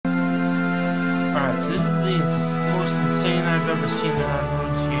the most insane I've ever seen on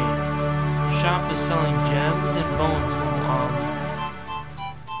Runescape. The shop is selling gems and bones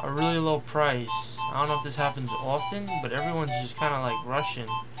for a really low price. I don't know if this happens often, but everyone's just kind of like rushing.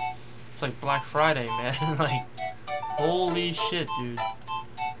 It's like Black Friday, man. Like, holy shit, dude.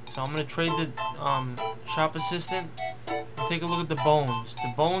 So I'm gonna trade the shop assistant and take a look at the bones.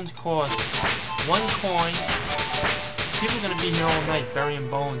 The bones cost 1 coin. People are gonna be here all night burying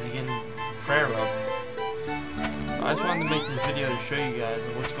bones and getting prayer up. I just wanted to make this video to show you guys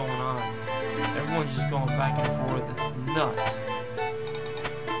what's going on. Everyone's just going back and forth. It's nuts.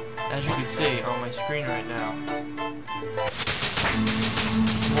 As you can see on my screen right now. I'm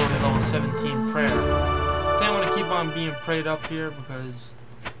already level 17 prayer. I think I'm gonna keep on being prayed up here because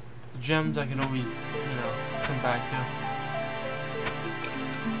the gems I can always, you know, come back to.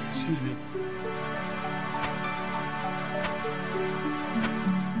 Excuse me.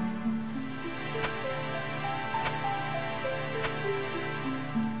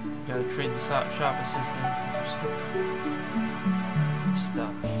 Gotta trade the shop assistant. Just a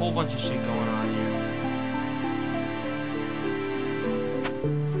whole bunch of shit going on here.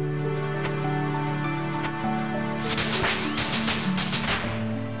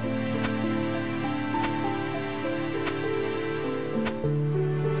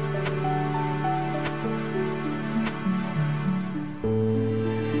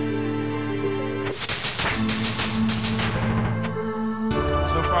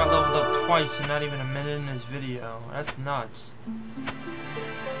 I leveled up twice in not even a minute in this video. That's nuts.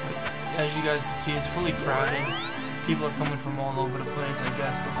 But as you guys can see, it's fully crowded. People are coming from all over the place. I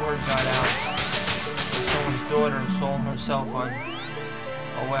guess the word got out. Someone's daughter sold herself on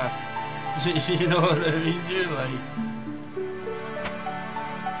OF. You know what I mean, dude?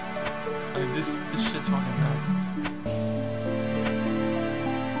 Like this shit's fucking nuts.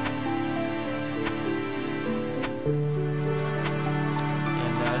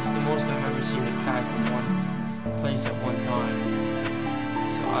 Most I've ever seen it packed in one place at one time.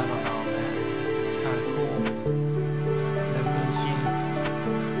 So I don't know, man. It's kind of cool. Never really seen it.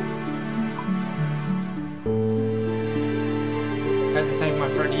 I had to thank my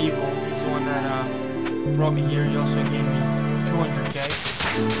friend Evil. He's the one that brought me here. He also gave me 200K.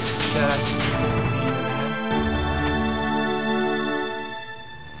 Shout out to Evil, man.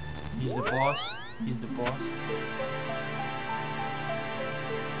 He's the boss. He's the boss.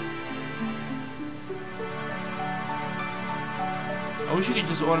 I wish you could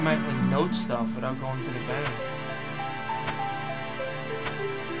just automatically note stuff without going to the bank.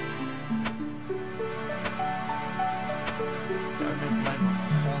 That would make life a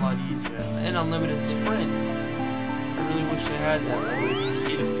whole lot easier. And unlimited sprint. I really wish they had that. Like, you just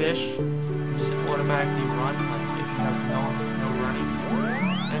eat a fish, and just automatically run. Like if you have no running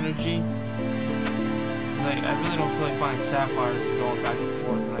energy. Like I really don't feel like buying sapphires and going back and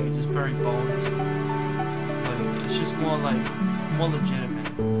forth. Like I can just bury bones. Like it's just more legitimate.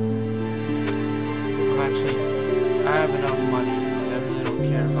 I have enough money. I really don't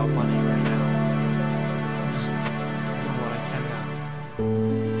care about money right now. I'm just doing what I can now.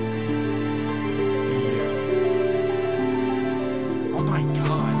 Oh my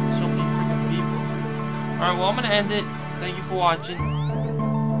god, so many freaking people. Alright, well I'm gonna end it. Thank you for watching.